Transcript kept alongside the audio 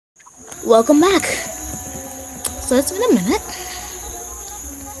Welcome back. So it's been a minute.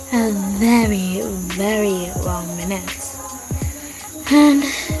 A very, very long minute. And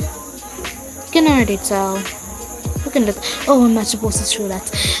you can already tell. Look in the I'm not supposed to show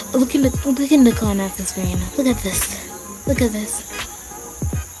that. Look in the corner of the screen. Look at this. Look at this.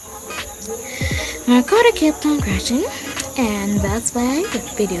 My recorder kept on crashing, and that's why the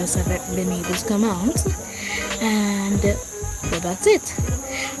videos haven't been able to come out. And well, that's it.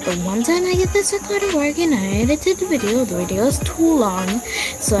 But one time I get this recorder working, I edited the video is too long,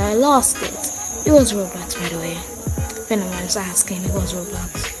 so I lost it. It was Roblox, by the way. If anyone's asking, it was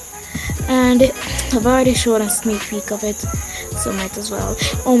Roblox. And I've already showed a sneak peek of it, so might as well.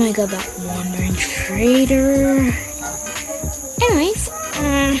 Oh my god, that wandering trader. Anyways,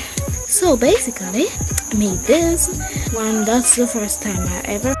 so basically, I made this one. That's the first time I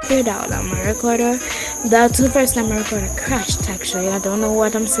ever figured out that my recorder. That's the first time my recorder crashed, actually. I don't know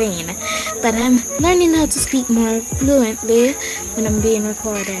what I'm saying, but I'm learning how to speak more fluently when I'm being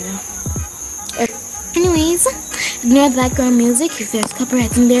recorded. Anyways, ignore the background music. If there's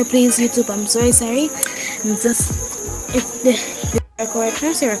copyright in there, please, YouTube, I'm sorry. It's the recorder.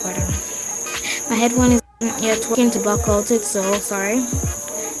 Where's the recorder? My headphone isn't yet working to block out it, so sorry.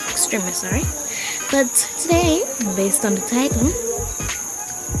 Extremely sorry. But today, based on the title,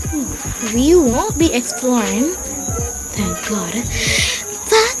 we won't be exploring, thank God,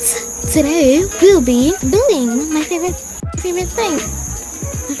 but today we'll be doing my favorite thing.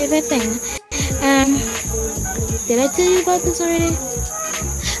 Did I tell you about this already?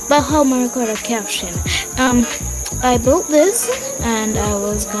 About how my recorder caption. I built this and I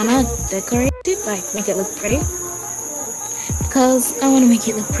was gonna decorate it, like make it look pretty. Because I want to make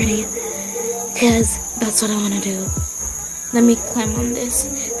it look pretty. Because that's what I want to do. Let me climb on this.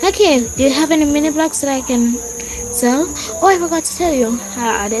 Okay, do you have any mini blocks that I can sell? Oh, I forgot to tell you.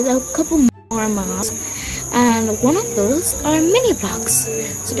 I added a couple more mods. And one of those are mini blocks.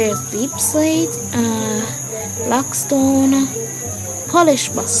 So there's deep slate, blackstone,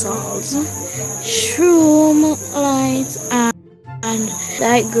 polished basalt, shroom light, and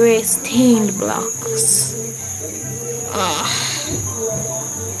light gray stained blocks.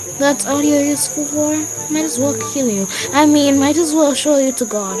 That's all you're useful for? Might as well kill you. I mean, might as well show you to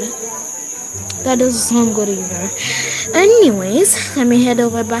God. That doesn't sound good either. Anyways, let me head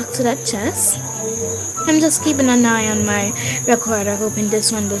over back to that chest. I'm just keeping an eye on my recorder, hoping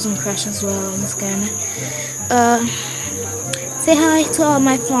this one doesn't crash as well. Once again. Say hi to all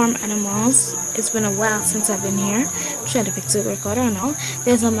my farm animals. It's been a while since I've been here. I'm trying to fix the recorder and all.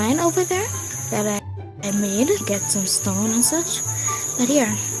 There's a mine over there that I made to get some stone and such. But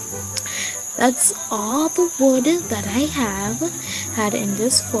here, that's all the wood that I had in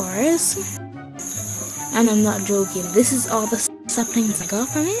this forest. And I'm not joking. This is all the saplings I got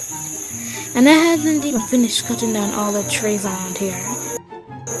from it. And I haven't even finished cutting down all the trees around here.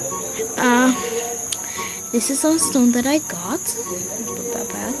 This is some stone that I got. Put that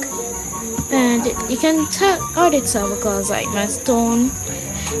back. And you can already tell because like my stone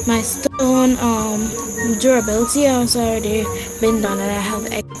durability has already been done and I have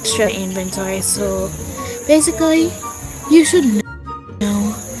extra inventory. So basically, you should know.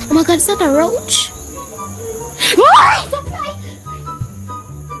 Oh my god, is that a roach? Run,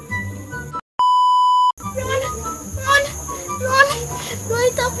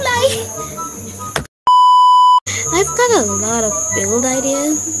 the fly! I've got a lot of build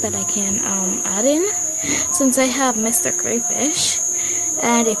ideas that I can add in since I have Mr. Crayfish.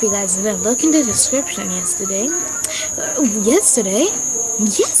 And if you guys didn't look in the description yesterday,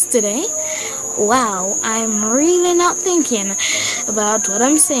 wow, I'm really not thinking about what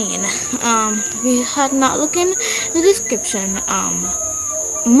I'm saying. If you had not looked in the description,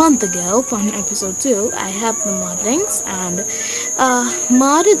 a month ago from episode 2, I have the mod links and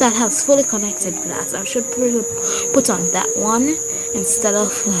mod that has fully connected glass. I should put on that one instead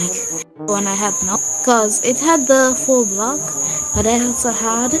of like the one I have now, because it had the full block, but I also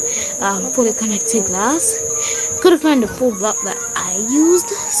had fully connected glass. Couldn't find the full block that I used,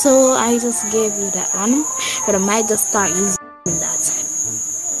 so I just gave you that one. But I might just start using that.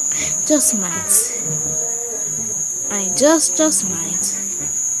 Just might. I just might.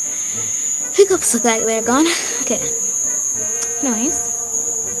 Hiccups look like they're gone. Okay. Nice.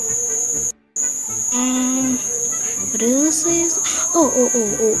 What else is?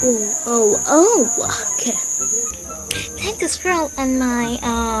 Okay. Take a scroll on my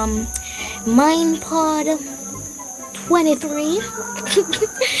Mine Pod 23.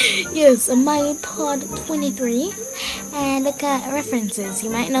 Yes, a Mine Pod 23. And look at references. You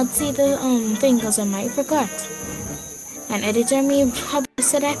might not see the thing because I might forgot. and editor me probably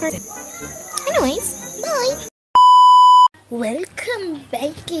said I corrected. Anyways, bye. Welcome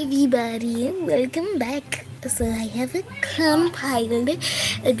back, everybody. Welcome back. So I have compiled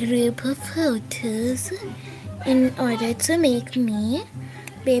a group of photos in order to make me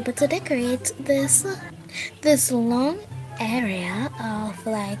be able to decorate this long area of,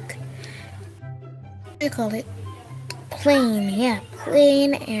 like, what do you call it? Plain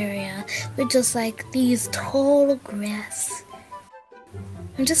area with just like these tall grass.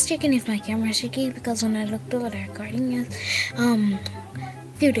 I'm just checking if my camera is shaky because when I looked over the recording a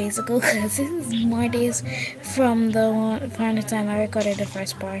few days ago, because this is more days from the time I recorded the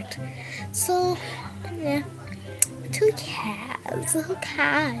first part. So yeah, two cats. We're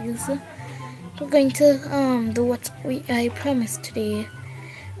going to do what I promised today.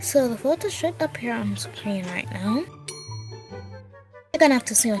 So the photo should appear on screen right now. You're gonna have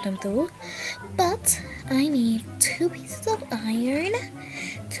to see what I'm doing, but I need 2 pieces of iron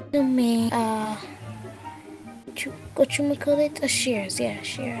to make what you call it? Shears. Yeah,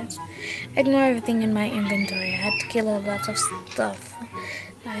 shears. Ignore everything in my inventory. I had to kill a lot of stuff.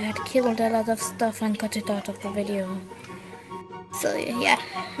 And cut it out of the video. So yeah.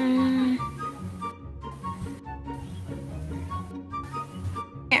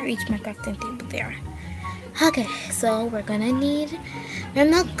 Can't reach my crafting table there. Okay, so we're gonna need, I'm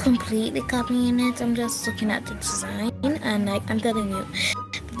not completely copying it, I'm just looking at the design, and like, I'm telling you,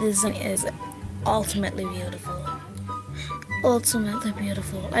 the design is ultimately beautiful.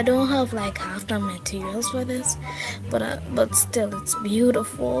 I don't have like half the materials for this, but still it's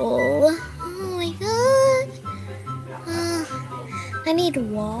beautiful. Oh my god. I need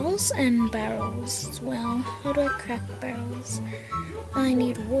walls and barrels as well. How do I craft barrels? I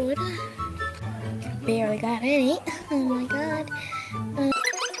need wood. Barely got any. Oh my god.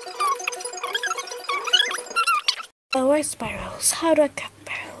 Where's barrels? How do I craft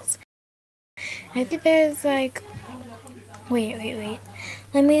barrels? I think there's like... Wait.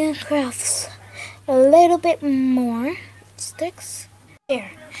 Let me craft a little bit more sticks.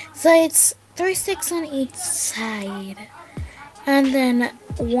 There. So it's 3 sticks on each side. And then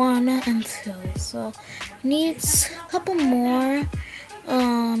 1 and 2. So needs a couple more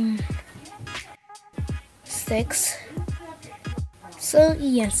sticks. So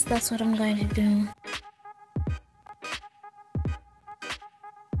yes, that's what I'm going to do.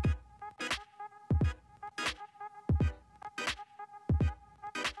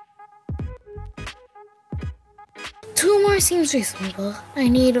 Two more seems reasonable. I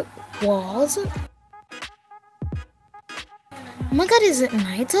need walls. Oh my god, is it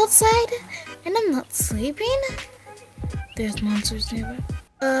night outside? And I'm not sleeping? There's monsters nearby.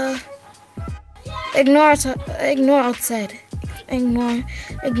 Ignore outside. Ignore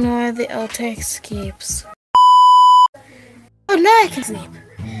the outer escapes. Oh, now I can sleep.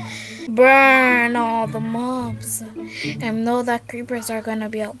 Burn all the mobs. I know that creepers are gonna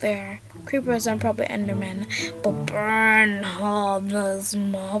be out there. Creepers and probably endermen. But burn all those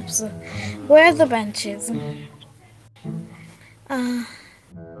mobs. Where are the benches?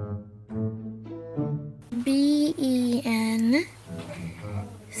 B-E-N-C...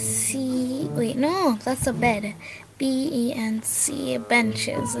 Wait, no, that's a bed. B-E-N-C,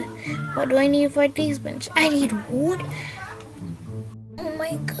 benches. What do I need for these benches? I need wood. Oh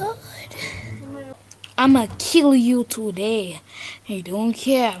my god. I'ma kill you today. I don't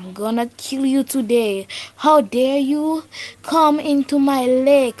care. I'm gonna kill you today. How dare you come into my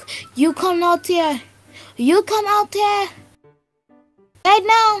lake? You come out here. You come out here. Right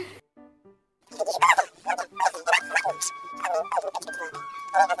now.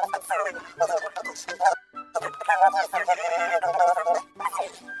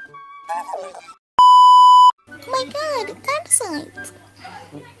 Oh my god, dinosaurs.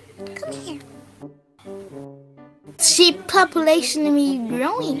 Come here. Sheep population be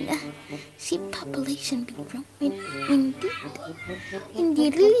growing. Sheep population be growing.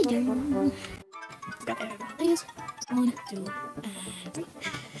 Indeed. Please. 1, 2, and 3.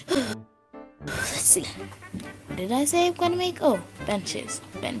 Let's see. What did I say I'm gonna make? Oh, benches.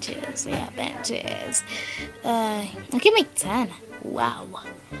 Yeah, benches. I can make 10. Wow.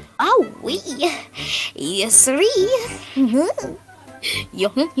 Oh, we. Yes, 3.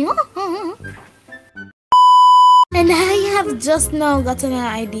 And I have just now gotten an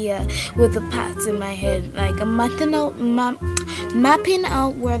idea with the paths in my head. Like, I'm mapping out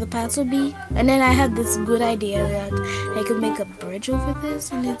where the paths will be. And then I had this good idea that I could make a bridge over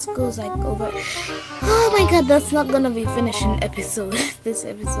this. And it goes like over... Oh my god, that's not gonna be finished in this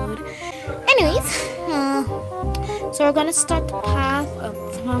episode. Anyways, so we're gonna start the path up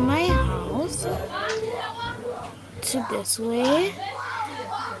from my house to this way.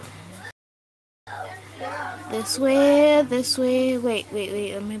 This way, this way. Wait,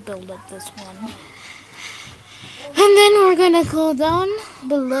 let me build up this one. And then we're gonna go down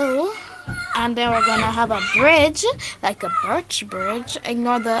below. And then we're gonna have a bridge, like a birch bridge.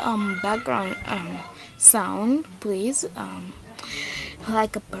 Ignore the background sound, please.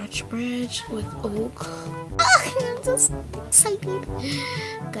 Like a birch bridge with oak. I'm just excited.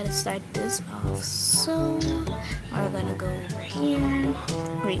 Gotta start this off. So we're gonna go over here.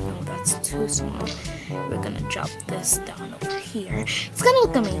 Wait, no, that's too small. We're gonna drop this down over here. It's gonna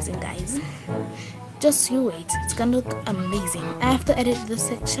look amazing, guys. Just you wait. It's gonna look amazing. I have to edit this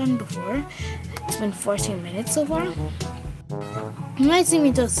section before. It's been 14 minutes so far. You might see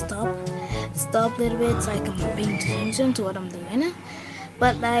me just stop a little bit. It's like I'm paying attention to what I'm doing.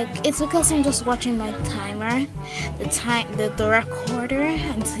 But like it's because I'm just watching my timer, the recorder,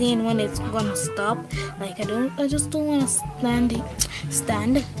 and seeing when it's gonna stop. Like I just don't wanna stand,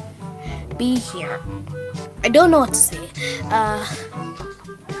 be here. I don't know what to say.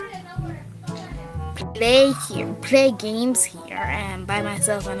 Play games here, and by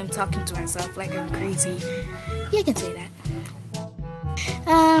myself, and I'm talking to myself like I'm crazy. Yeah, I can say that.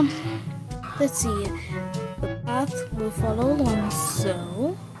 Let's see. The path will follow along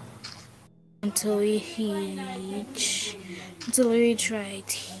so until we reach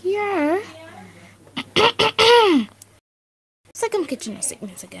right here. It's like I'm catching a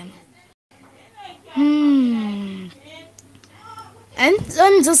sickness again. And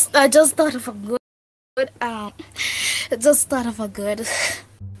I just thought of a good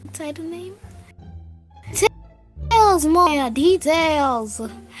title name. Details, Moya, details.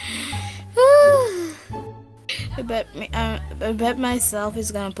 I bet myself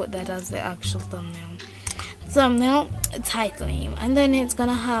is gonna put that as the actual thumbnail title name, and then it's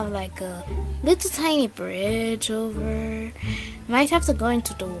gonna have like a little tiny bridge over. Might have to go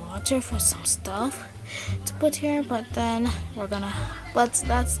into the water for some stuff to put here, but then that's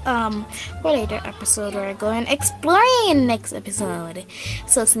for later episode. We're going exploring next episode,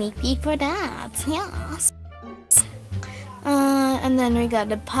 so sneak peek for that. Yes. And then we got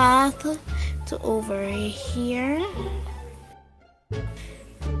the path to over here.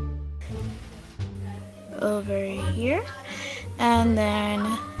 And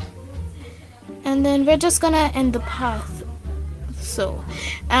then we're just gonna end the path. So,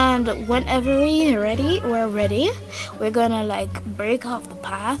 and whenever we're ready, we're gonna like break off the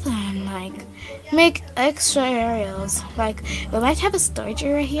path and like make extra areas. Like we might have a storage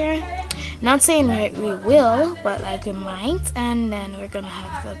area here. Not saying we will, but like we might. And then we're gonna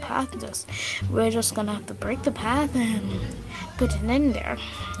have the path. We're just gonna have to break the path and put it in there.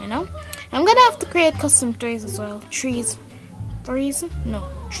 You know, I'm gonna have to create custom trees as well. Trees.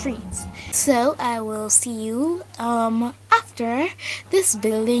 So I will see you after this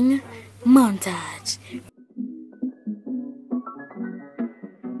building montage.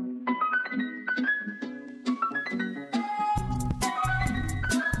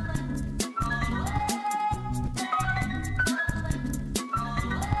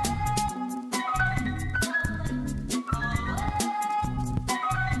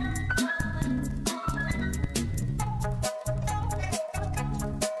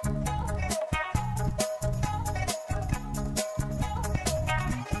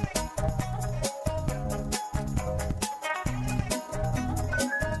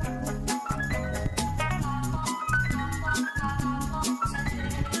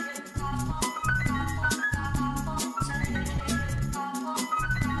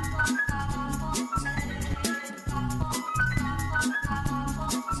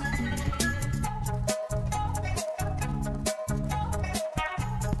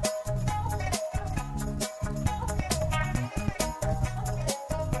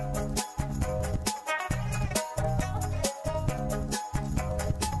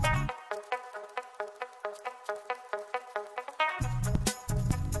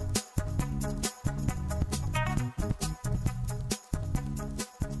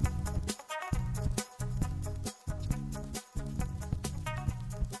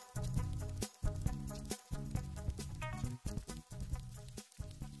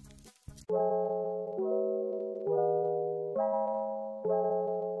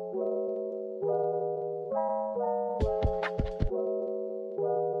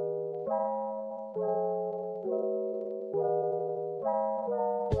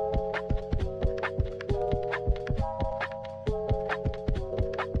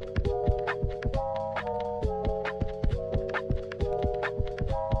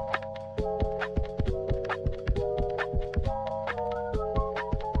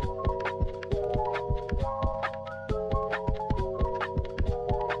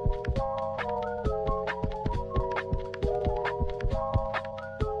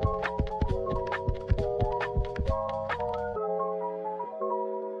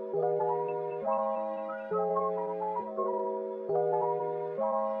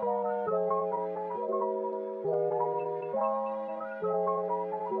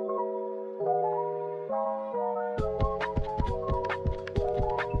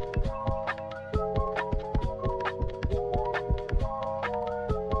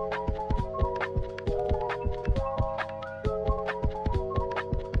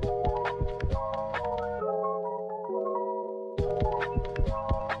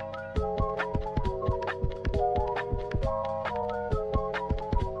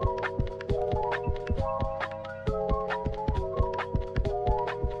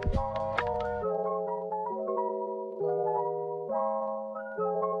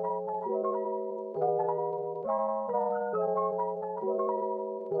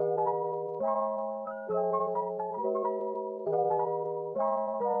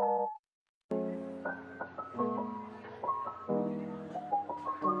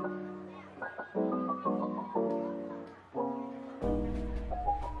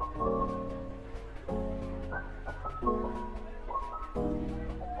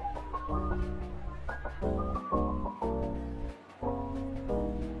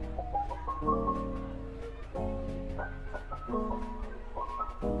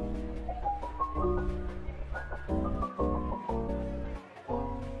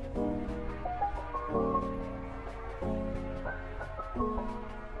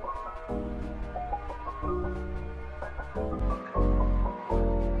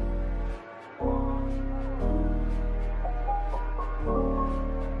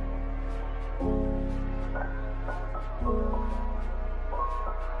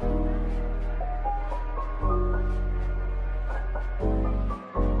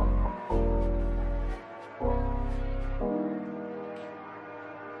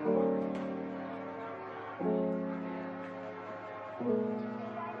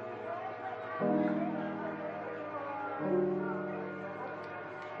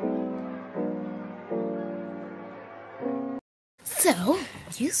 So,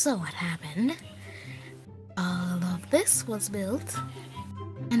 you saw what happened. All of this was built,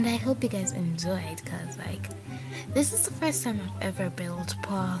 and I hope you guys enjoyed, because like this is the first time I've ever built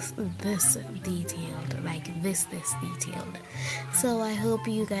past this detailed, like this detailed. So I hope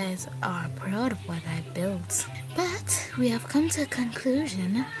you guys are proud of what I built. But we have come to a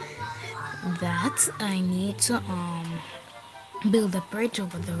conclusion that I need to build a bridge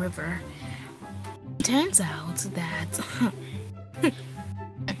over the river. Turns out that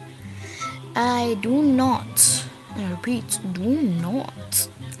I do not, I repeat, do not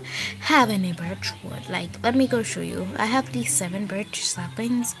have any birch wood. Like, let me go show you. I have these 7 birch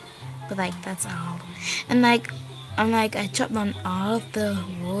saplings, but like that's all. And like I chopped down all of the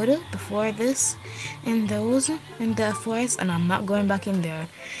wood before this in the forest, and I'm not going back in there.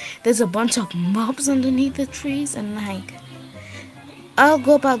 There's a bunch of mobs underneath the trees, and like I'll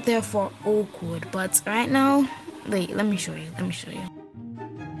go back there for oak wood. But right now, wait, let me show you.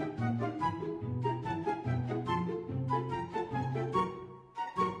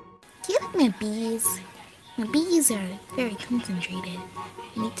 Do you like my bees? My bees are very concentrated.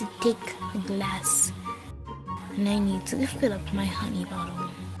 I need to take a glass, and I need to fill up my honey bottle.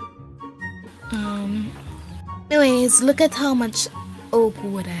 Anyways, look at how much oak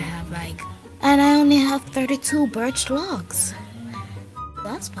wood I have, like, and I only have 32 birch logs.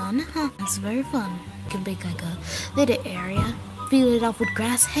 That's fun, huh? That's very fun. You can make like a little area, fill it up with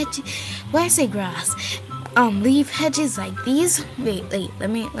grass hedges. Why I say grass? Leaf hedges like these. Wait, let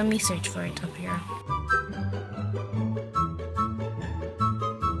me search for it up here.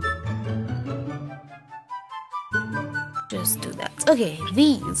 Just do that. Okay,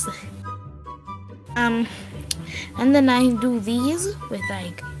 these. And then I do these with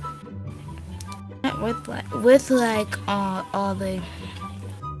like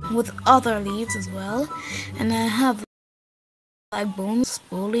with other leaves as well, and I have like bone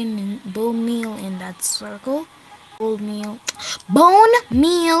meal in that circle, bone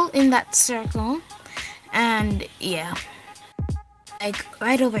meal in that circle, and yeah, like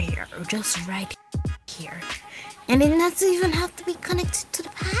right over here, or just right here, and it doesn't even have to be connected to the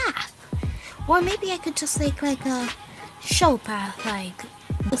path, or maybe I could just make like a show path, like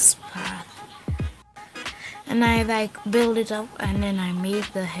this path. And I like build it up, and then I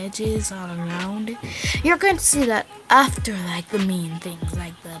make the hedges all around it. You're going to see that after like the main things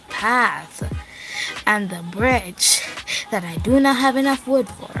like the path and the bridge that I do not have enough wood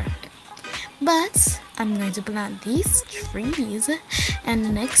for. But I'm going to plant these trees, and the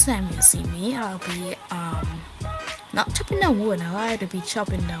next time you see me, I'll be not chopping down wood. I'll already be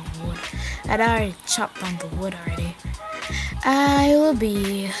chopping down wood. I'd already chopped down the wood already. I will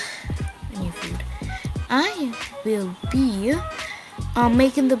be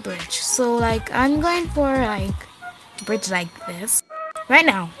making the bridge. So like I'm going for like a bridge like this right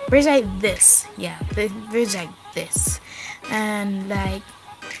now, bridge like this, yeah, the bridge like this, and like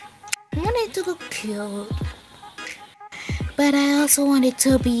I want it to look cute, but I also want it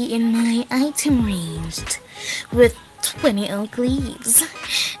to be in my item range with 20 oak leaves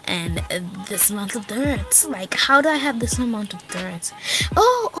and this amount of dirt. Like, how do I have this amount of dirt?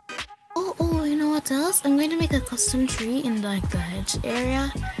 Oh, you know what else? I'm going to make a custom tree in like the hedge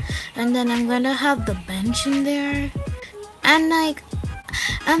area, and then I'm going to have the bench in there, and like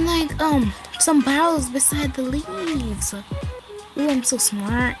some barrels beside the leaves. Ooh, I'm so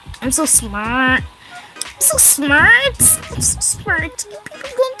smart. I'm so smart. People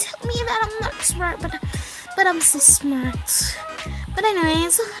gonna tell me that I'm not smart, but I'm so smart. But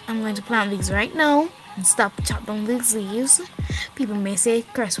anyways, I'm going to plant these right now and stop chopping these leaves. People may say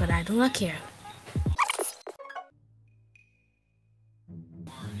curse, but I do not care.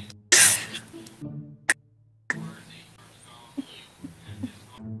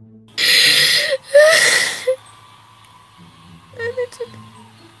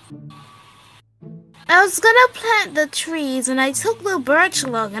 I was gonna plant the trees, and I took the birch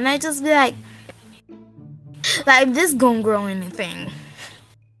log, and I just be like this gonna grow anything?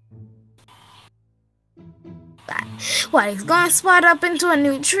 What, it's gonna spot up into a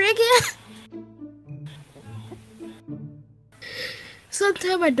new tree again?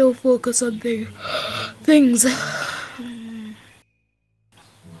 Sometimes I don't focus on things.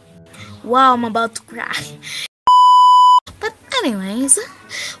 Wow, I'm about to cry. But anyways,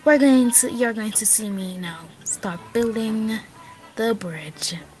 you're going to see me now start building the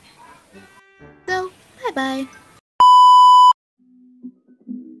bridge. So, bye-bye.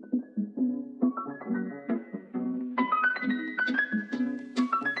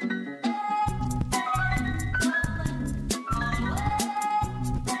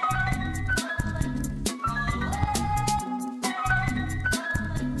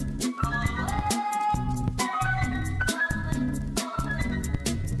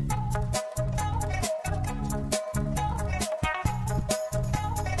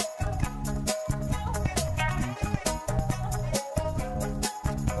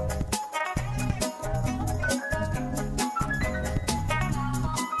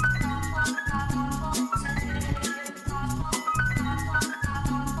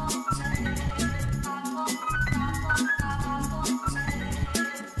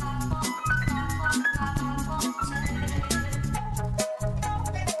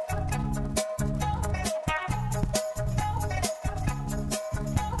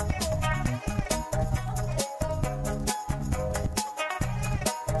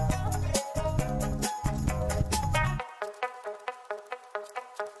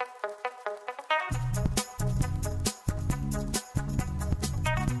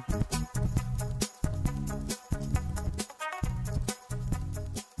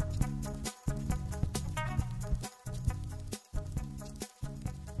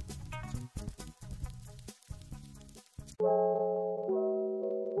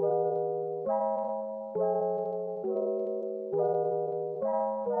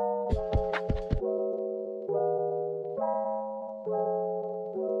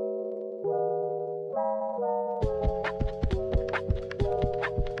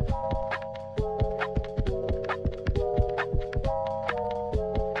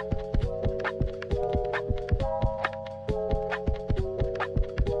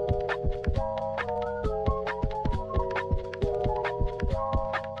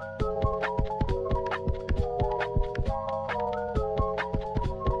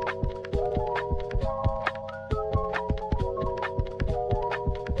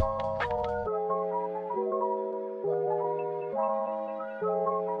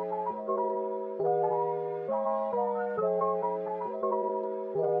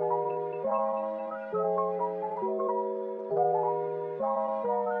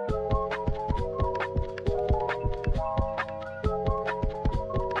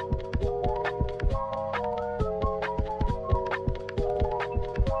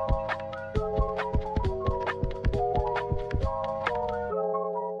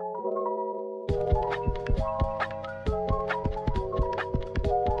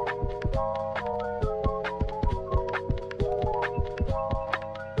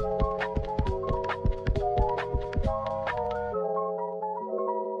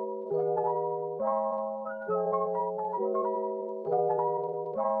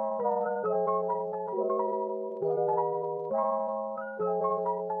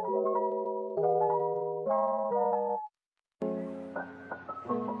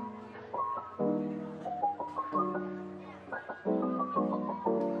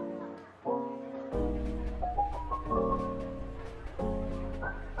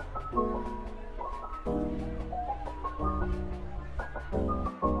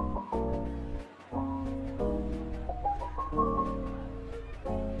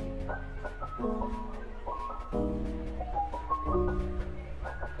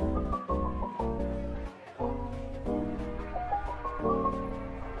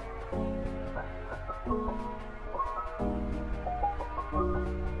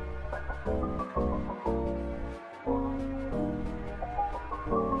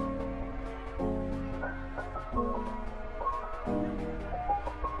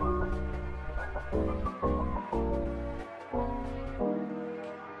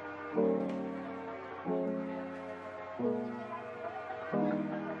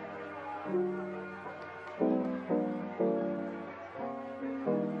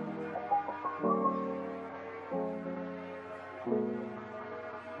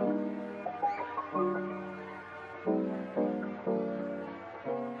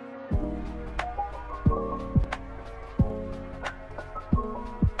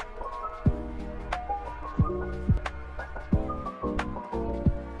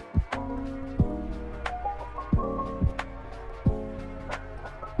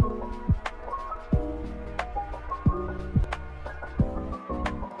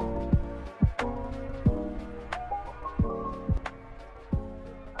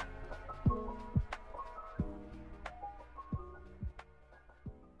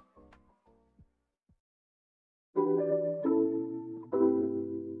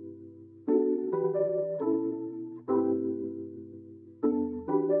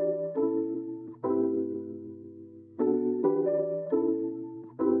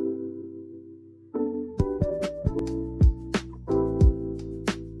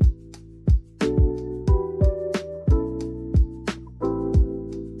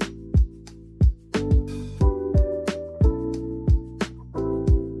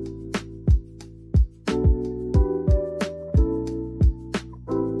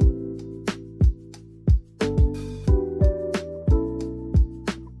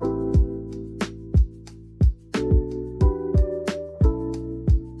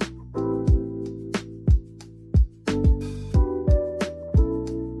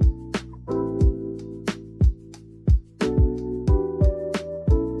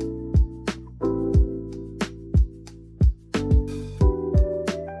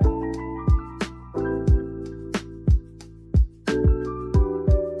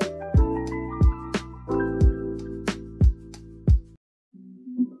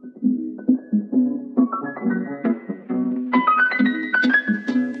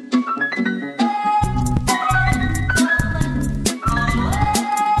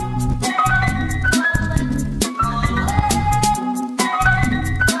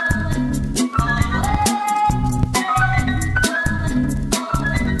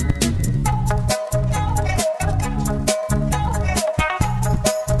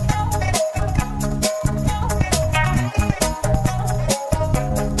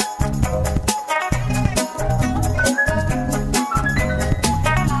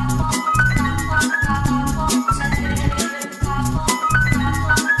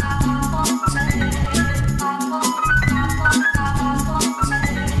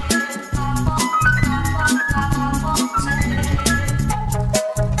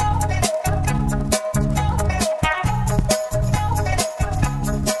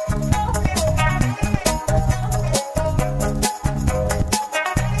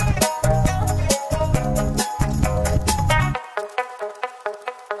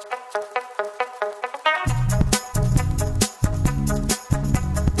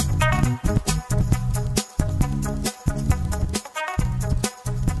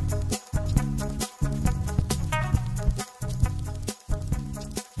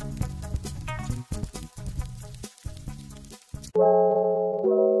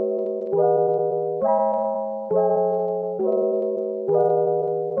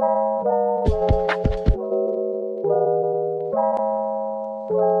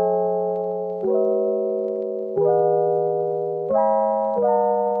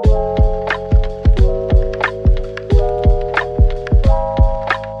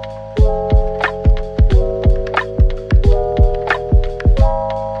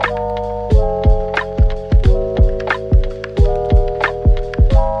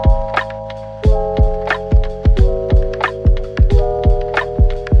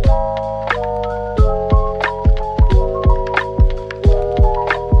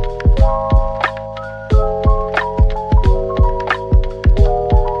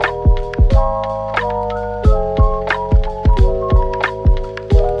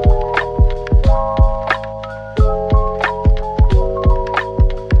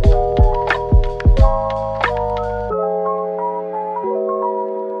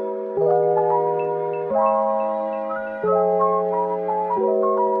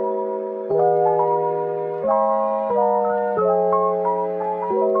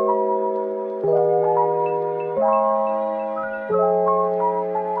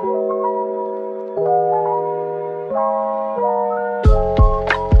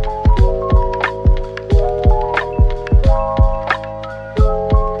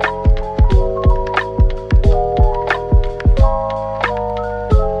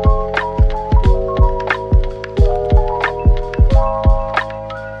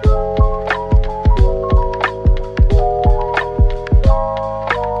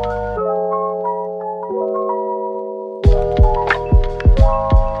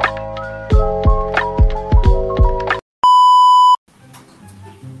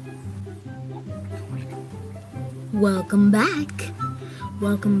 Welcome back.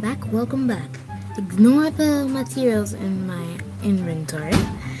 Welcome back. Welcome back. Ignore the materials in my inventory.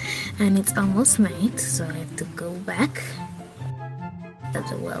 And it's almost night, so I have to go back.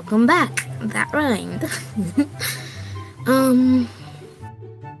 That's a welcome back. That rhymed.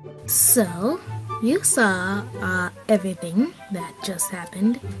 So you saw everything that just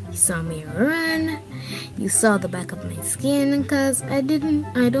happened. You saw me run. You saw the back of my skin, because I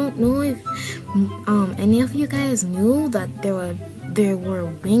don't know if any of you guys knew that there were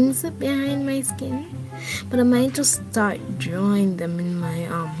wings behind my skin, but I might just start drawing them in my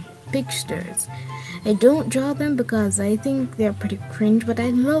pictures. I don't draw them because I think they're pretty cringe, but I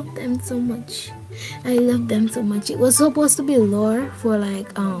love them so much. I love them so much. It was supposed to be lore for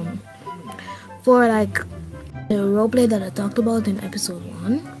like the roleplay that I talked about in episode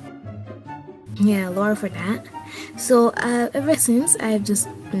 1. Yeah, lore for that. So ever since, I've just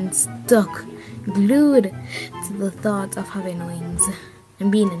been stuck, glued to the thought of having wings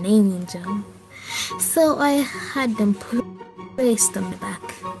and being an angel. So I had them placed on the back.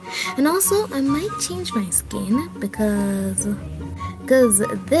 And also, I might change my skin because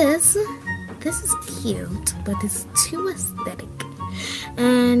this is cute, but it's too aesthetic.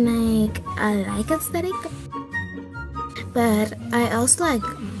 And like, I like aesthetic, but I also like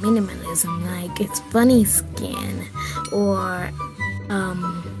minimalism. Like, it's funny skin, or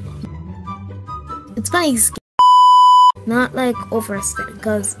it's funny skin, not like over aesthetic,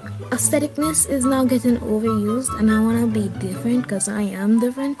 because aestheticness is now getting overused, and I want to be different because I am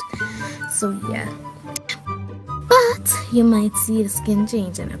different. So yeah, but you might see the skin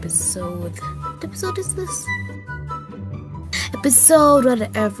change in episode. What episode is this? Episode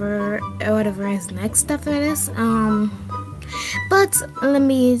whatever is next after this. But let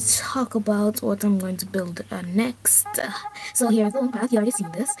me talk about what I'm going to build next. So here's the one path. You already seen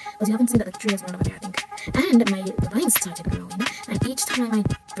this, but you haven't seen that the tree is grown over there, I think. And the vines started growing, and each time I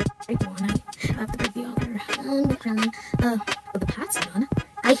break one, I have to break the other. But the path's done.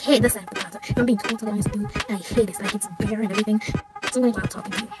 I hate this path. If I'm being totally honest with you, I hate it. Like, it's bare and everything. So I'm going to stop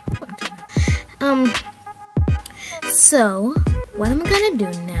talking to you. What I'm doing now. So what I'm gonna do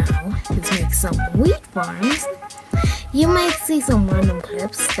now is make some wheat farms. You might see some random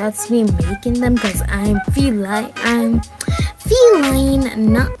clips. That's me making them because I'm feeling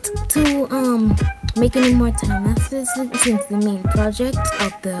not to make any more time lapses since the main project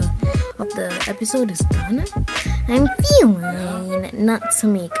of the episode is done. I'm feeling not to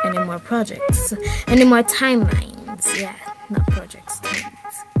make any more projects, any more timelines. Yeah, not projects, timelines.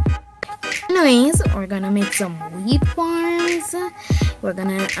 Anyways, we're gonna make some wheat farms. We're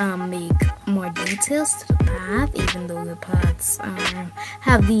gonna make more details to the path, even though the paths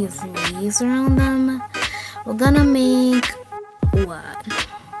have these leaves around them. We're gonna make what?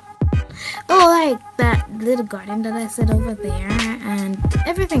 Oh, like that little garden that I said over there, and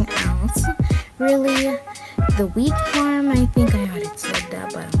everything else. Really, the wheat farm, I think I already said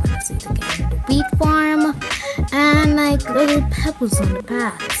that, but I'm gonna say it again. The wheat farm, and like little pebbles on the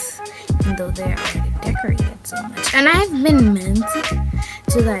paths, even though they're already decorated so much. And I've been meant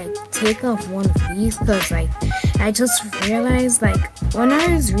to like take off one of these, because like I just realized, like, when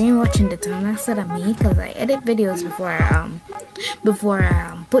I was rewatching the time lapse that I made, because I edit videos before I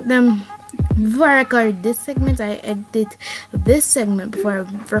put them. Before I record this segment, I edit this segment before I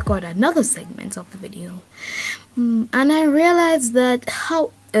record another segment of the video. And I realized that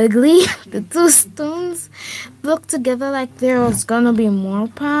how ugly the two stones look together, like there was gonna be more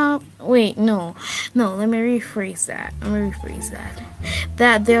power. Wait, no, let me rephrase that.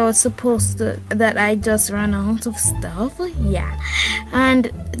 That there was supposed to, that I just ran out of stuff, yeah,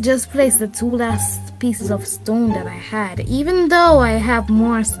 and just place the two last pieces of stone that I had, even though I have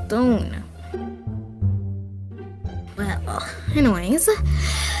more stone. Well, anyways,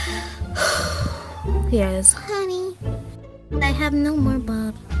 here's honey. I have no more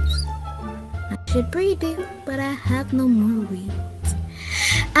bottles. I should breed it, but I have no more wheat.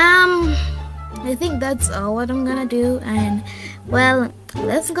 I think that's all what I'm gonna do, and well,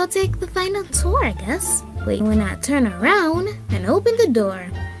 let's go take the final tour, I guess. Wait, when I turn around and open the door,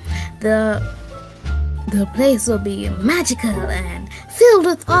 the place will be magical and filled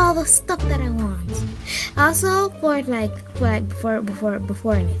with all the stuff that I want. Also, before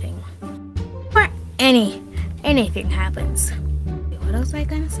anything happens. Wait, what else was I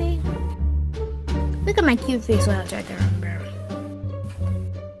gonna say? Look at my cute face while I try to remember.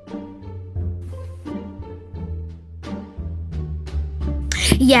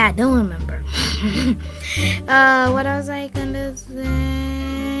 Yeah, don't remember. What was I gonna say?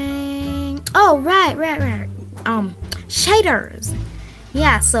 Oh, right. Shaders.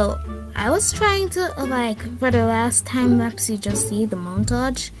 yeah, so I was trying to like, for the last time lapse you just see the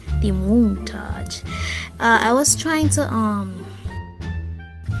montage. I was trying to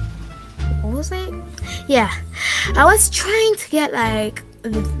what was it? Yeah, I was trying to get like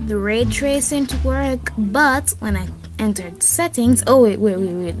the ray tracing to work, but when I entered settings, oh wait,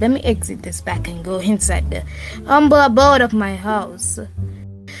 let me exit this back and go inside the humble abode of my house.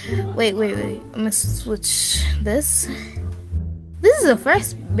 Wait, I'm gonna switch this. This is the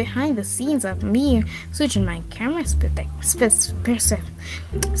first behind the scenes of me switching my camera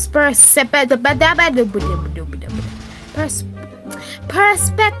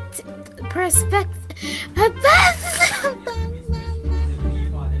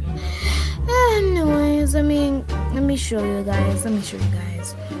anyways, let me show you guys.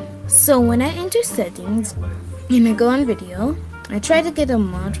 So when I enter settings and I go on video, I tried to get a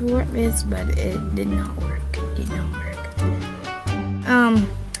mod to work with, but it did not work.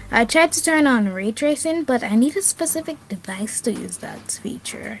 I tried to turn on ray tracing, but I need a specific device to use that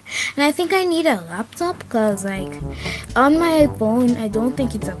feature. And I think I need a laptop, because like on my phone, I don't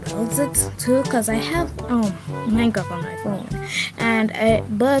think it allows it to, because I have Minecraft on my phone, and I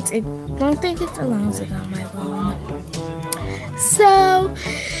don't think it allows it on my phone. So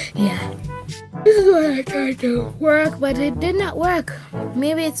yeah, this is what I tried to work, but it did not work.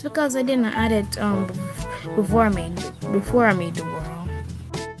 Maybe it's because I didn't add it before I made the world.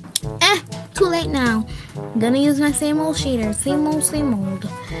 Too late now. I'm gonna use my same old shader, same old.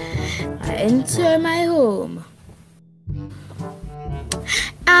 I enter my home.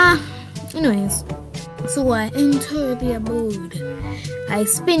 Anyways, so I enter the abode. I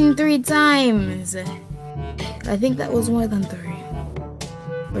spin 3 times. I think that was more than 3.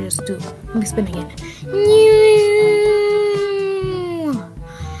 Or just 2. Let me spin again.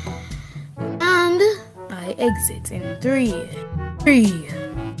 And I exit in 3,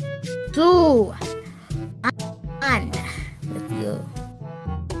 2, 1. Let's go.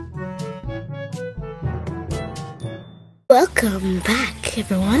 Welcome back,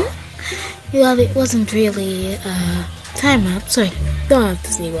 everyone. Well, it wasn't really a time up, so I don't have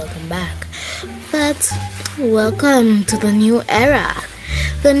to say welcome back. But welcome to the new era.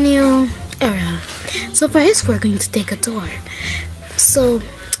 So first, we're going to take a tour. So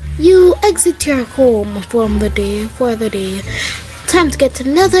you exit your home for the day. Time to get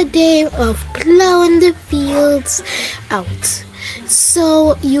another day of plowing the fields out.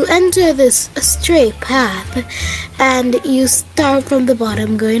 So you enter this straight path and you start from the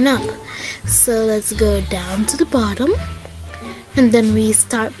bottom going up. So let's go down to the bottom and then we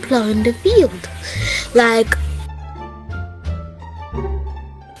start plowing the field like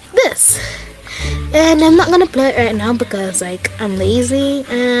this. And I'm not gonna play it right now because like I'm lazy,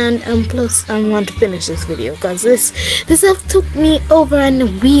 and plus I want to finish this video because this took me over a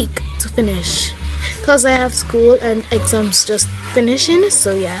week to finish because I have school and exams just finishing.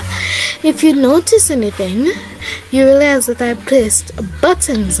 So yeah, if you notice anything, you realize that I placed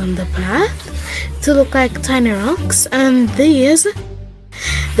buttons on the path to look like tiny rocks, and these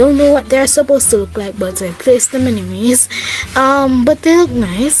don't know what they're supposed to look like, but I placed them anyways. But they look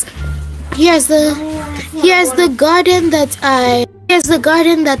nice. Here's the garden that I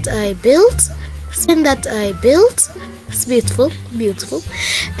built. It's beautiful.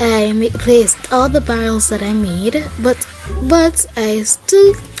 I placed all the barrels that I made, but I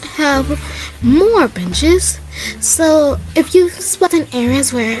still have more benches. So if you spot in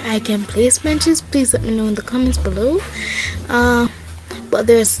areas where I can place benches, please let me know in the comments below. But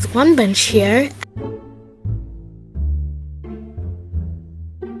there's one bench here.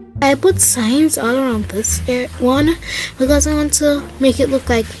 I put signs all around this one because I want to make it look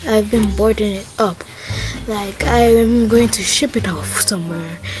like I've been boarding it up, like I'm going to ship it off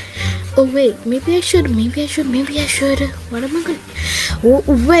somewhere. Oh wait, maybe I should. What am I going to...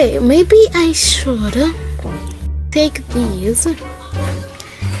 Wait, maybe I should take these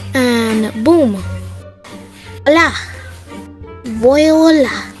and boom, voila.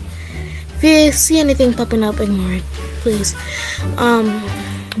 If you see anything popping up, ignore it, please.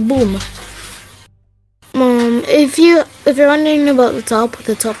 Boom. If you're wondering about the top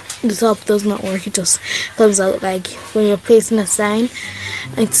does not work. It just comes out like when you're placing a sign,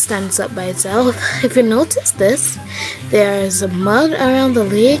 it stands up by itself. If you notice this, there's mud around the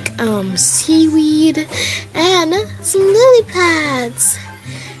lake, seaweed, and some lily pads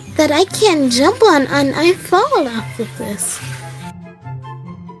that I can jump on, and I fall off of this.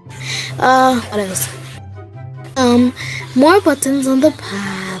 What else? More buttons on the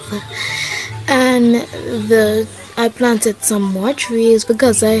path, and I planted some more trees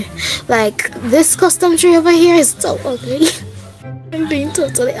because I like this custom tree over here is so ugly. I'm being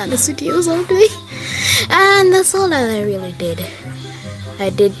totally honest with you, something. And that's all that I really did. I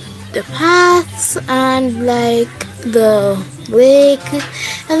did the paths and like the lake,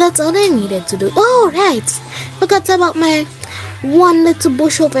 and that's all I needed to do. Oh right, forgot about my one little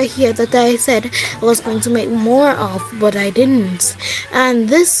bush over here that I said I was going to make more of, but I didn't. And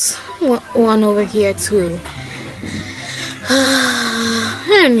this one over here too.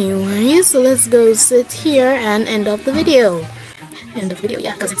 Anyway, so let's go sit here and end of the video.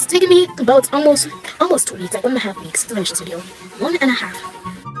 Yeah, because it's taken me about almost 2 weeks, like 1.5 weeks to finish this video.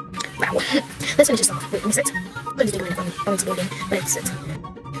 1.5. Wow. Let's finish this off. Wait, let me sit. Let me do it for me to go again. Let's sit.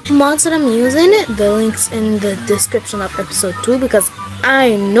 Mods that I'm using, the links in the description of episode 2, because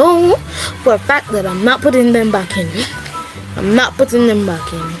I know for a fact that I'm not putting them back in. A lot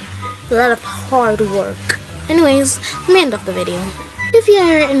of hard work. Anyways, the end of the video. If you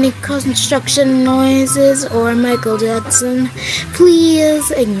hear any construction noises or Michael Jackson,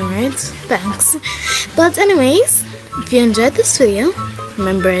 please ignore it. Thanks. But anyways, if you enjoyed this video,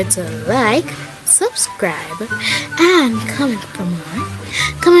 remember to like, subscribe, and comment for more.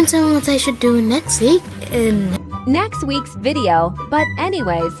 Comment on what I should do next week in next week's video. But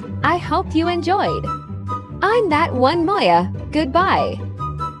anyways, I hope you enjoyed. I'm ThatONEMoya. Goodbye.